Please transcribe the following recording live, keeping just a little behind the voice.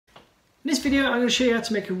In this video I'm going to show you how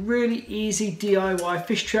to make a really easy DIY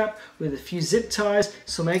fish trap with a few zip ties,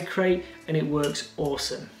 some egg crate, and it works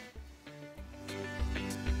awesome.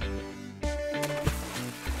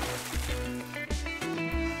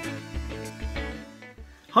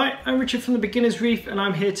 Hi, I'm Richard from the Beginner's Reef and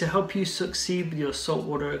I'm here to help you succeed with your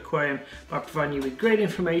saltwater aquarium by providing you with great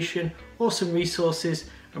information, awesome resources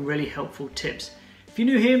and really helpful tips. If you're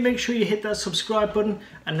new here, make sure you hit that subscribe button,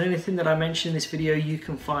 and anything that I mention in this video you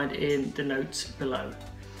can find in the notes below.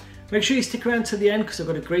 Make sure you stick around to the end because I've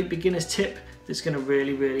got a great beginner's tip that's going to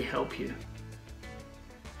really help you.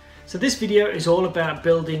 So this video is all about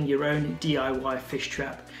building your own DIY fish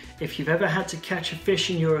trap. If you've ever had to catch a fish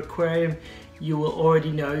in your aquarium, you will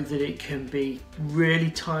already know that it can be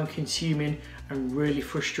really time consuming and really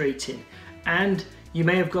frustrating. And you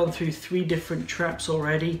may have gone through 3 different traps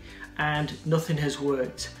already and nothing has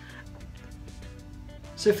worked.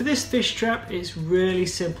 So for this fish trap, it's really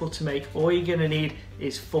simple to make. All you're gonna need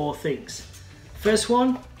is 4 things. First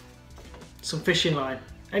one, some fishing line.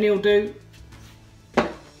 Any will do.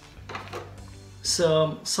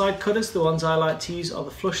 Some side cutters. The ones I like to use are the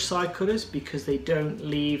flush side cutters because they don't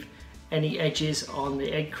leave any edges on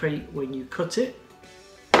the egg crate when you cut it.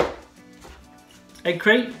 Egg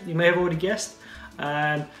crate, you may have already guessed.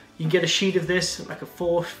 You can get a sheet of this, like a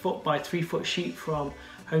 4 foot by 3 foot sheet from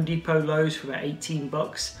Home Depot, Lowe's for about 18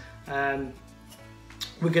 bucks. We're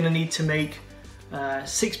going to need to make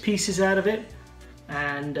 6 pieces out of it,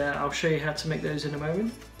 and I'll show you how to make those in a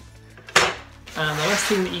moment. And the last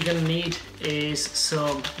thing that you're going to need is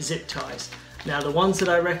some zip ties. Now the ones that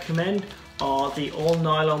I recommend are the all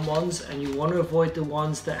nylon ones, and you want to avoid the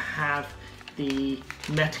ones that have the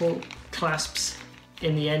metal clasps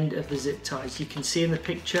in the end of the zip ties. You can see in the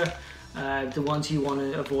picture the ones you want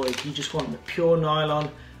to avoid. You just want the pure nylon,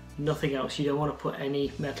 nothing else. You don't want to put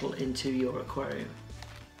any metal into your aquarium.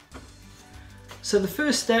 So the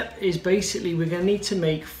first step is basically we're going to need to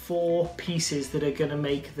make 4 pieces that are going to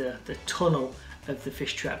make the tunnel of the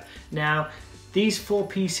fish trap. Now these 4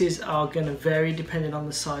 pieces are going to vary depending on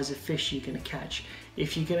the size of fish you're going to catch.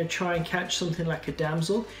 If you're going to try and catch something like a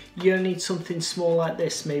damsel, you're going to need something small like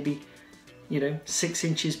this, maybe 6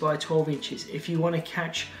 inches by 12 inches. If you want to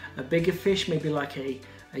catch a bigger fish, maybe like a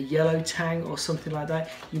yellow tang or something like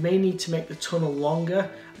that, you may need to make the tunnel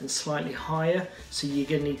longer and slightly higher, so you're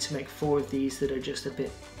going to need to make 4 of these that are just a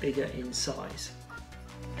bit bigger in size.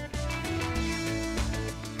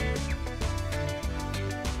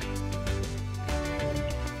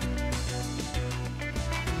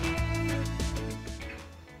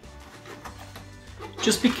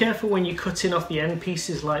 Just be careful when you're cutting off the end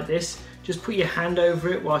pieces like this. Just put your hand over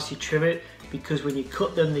it whilst you trim it, because when you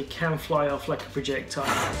cut them they can fly off like a projectile.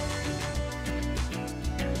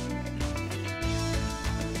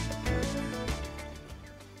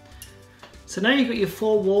 So now you've got your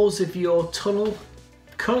 4 walls of your tunnel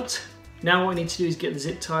cut. Now what we need to do is get the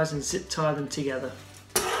zip ties and zip tie them together.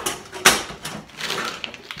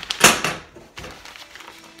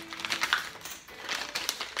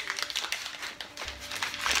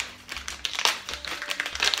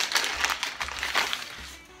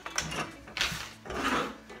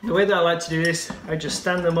 The way that I like to do this, I just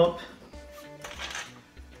stand them up,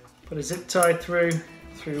 put a zip tie through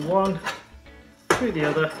one, through the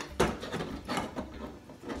other,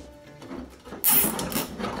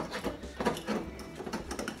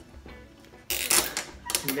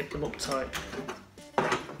 and nip them up tight.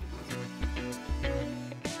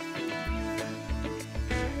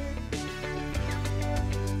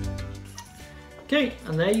 Okay,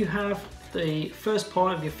 and there you have the first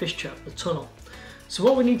part of your fish trap, the tunnel. So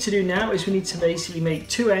what we need to do now is we need to basically make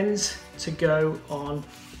 2 ends to go on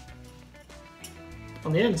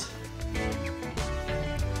the ends.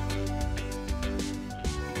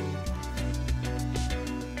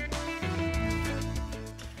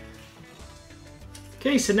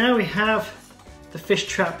 Okay, so now we have the fish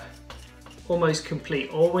trap almost complete.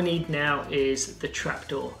 All we need now is the trap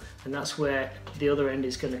door, and that's where the other end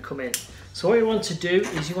is going to come in. So what you want to do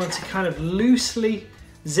is you want to kind of loosely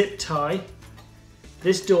zip tie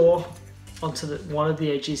this door onto one of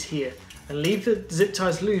the edges here, and leave the zip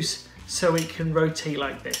ties loose so it can rotate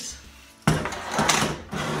like this.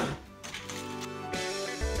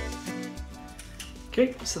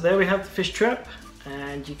 Okay, so there we have the fish trap,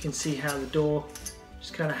 and you can see how the door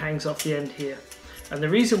just kind of hangs off the end here. And the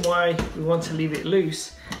reason why we want to leave it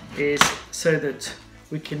loose is so that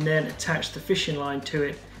we can then attach the fishing line to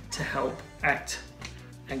it to help act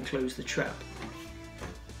and close the trap.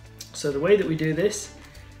 So the way that we do this,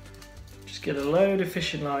 just get a load of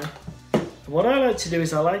fishing line. And what I like to do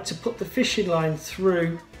is I like to put the fishing line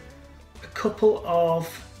through a couple of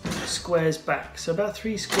squares back, so about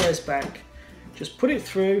 3 squares back. Just put it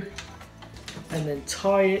through and then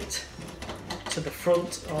tie it to the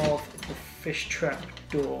front of the fish trap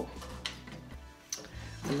door.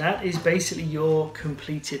 And that is basically your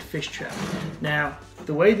completed fish trap. Now,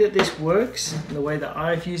 the way that this works and the way that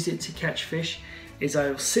I've used it to catch fish is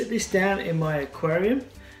I'll sit this down in my aquarium,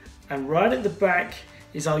 and right at the back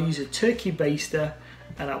is I'll use a turkey baster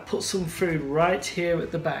and I'll put some food right here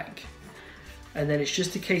at the back. And then it's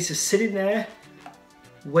just a case of sitting there,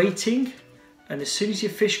 waiting, and as soon as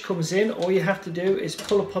your fish comes in, all you have to do is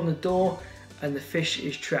pull upon the door and the fish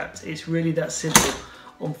is trapped. It's really that simple.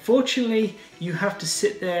 Unfortunately, you have to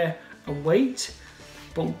sit there and wait,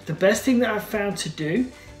 but the best thing that I've found to do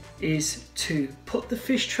is to put the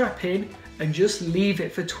fish trap in and just leave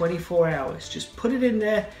it for 24 hours. Just put it in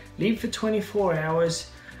there, leave it for 24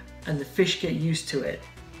 hours, and the fish get used to it.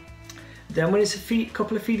 Then when it's a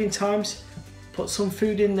couple of feeding times, put some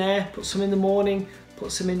food in there, put some in the morning,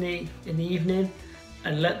 put some in the evening,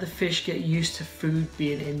 and let the fish get used to food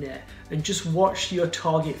being in there. And just watch your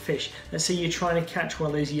target fish. Let's say you're trying to catch one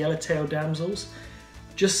of those yellowtail damsels.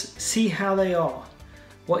 Just see how they are.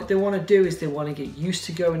 What they want to do is they want to get used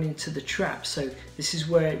to going into the trap. So this is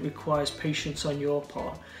where it requires patience on your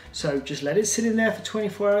part. So just let it sit in there for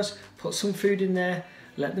 24 hours, put some food in there,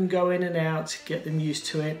 let them go in and out, get them used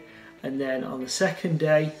to it. And then on the second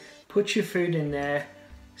day, put your food in there,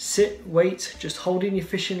 sit, wait, just holding your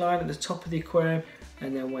fishing line at the top of the aquarium,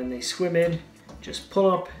 and then when they swim in, just pull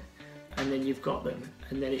up, and then you've got them.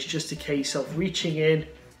 And then it's just a case of reaching in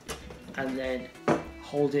and then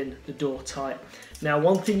holding the door tight. Now,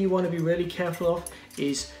 one thing you want to be really careful of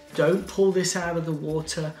is don't pull this out of the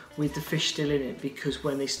water with the fish still in it, because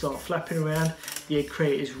when they start flapping around, the egg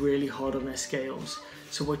crate is really hard on their scales.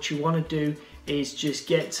 So what you want to do is just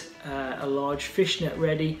get a large fish net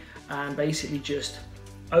ready and basically just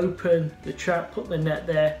open the trap, put the net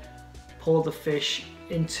there, pull the fish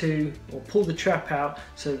into, or pull the trap out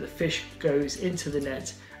so that the fish goes into the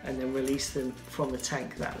net, and then release them from the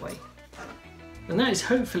tank that way. And that is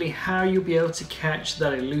hopefully how you'll be able to catch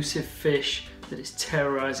that elusive fish that is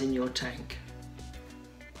terrorizing your tank.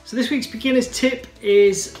 So this week's beginner's tip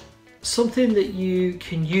is something that you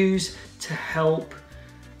can use to help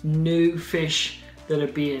new fish that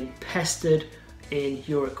are being pestered in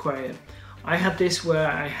your aquarium. I had this where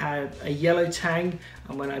I had a yellow tang,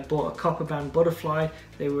 and when I bought a copper band butterfly,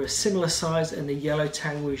 they were a similar size, and the yellow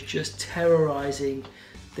tang was just terrorizing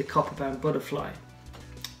the copper band butterfly.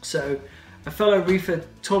 So a fellow reefer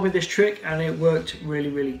told me this trick and it worked really,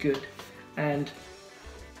 really good. And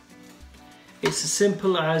it's as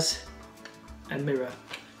simple as a mirror.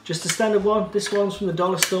 Just a standard one. This one's from the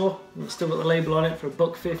dollar store. It's still got the label on it for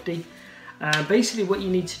 $1.50. Basically what you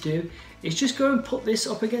need to do is just go and put this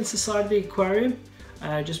up against the side of the aquarium.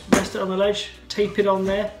 Just rest it on the ledge, tape it on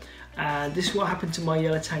there. And this is what happened to my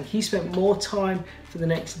yellow tang. He spent more time for the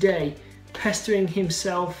next day pestering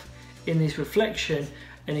himself in his reflection,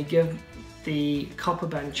 and it gave the copper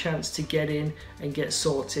band chance to get in and get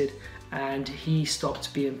sorted, and he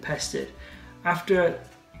stopped being pestered. After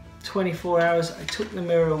 24 hours, I took the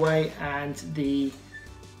mirror away and the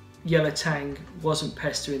yellow tang wasn't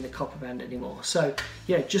pestering the copper band anymore. So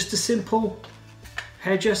yeah, just a simple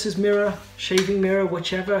hairdresser's mirror, shaving mirror,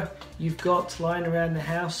 whichever you've got lying around the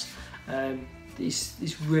house.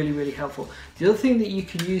 Is really, really helpful. The other thing that you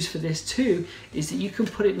can use for this too is that you can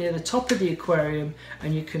put it near the top of the aquarium,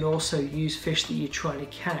 and you can also use fish that you're trying to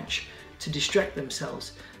catch to distract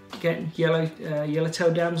themselves. Again,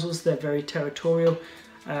 yellowtail damsels, they're very territorial,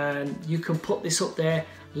 and you can put this up there,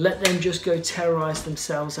 let them just go terrorize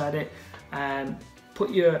themselves at it, and put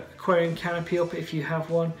your aquarium canopy up if you have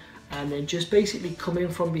one, and then just basically come in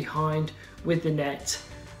from behind with the net,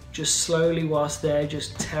 just slowly whilst they're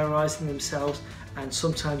just terrorizing themselves, and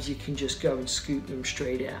sometimes you can just go and scoop them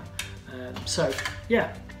straight out. So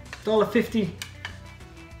yeah, $1.50.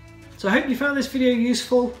 So I hope you found this video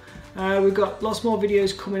useful. We've got lots more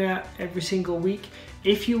videos coming out every single week.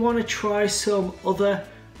 If you want to try some other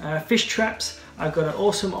fish traps, I've got an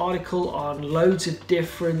awesome article on loads of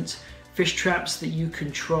different fish traps that you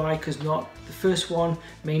can try, because the first one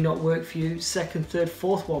may not work for you, second, third,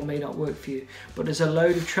 fourth one may not work for you, but there's a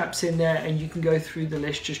load of traps in there, and you can go through the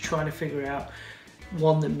list just trying to figure out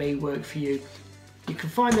one that may work for you. You can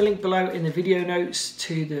find the link below in the video notes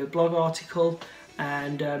to the blog article,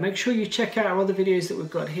 and make sure you check out our other videos that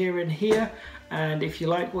we've got here and here. And if you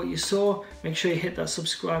like what you saw, make sure you hit that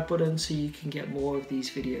subscribe button so you can get more of these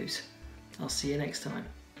videos. I'll see you next time.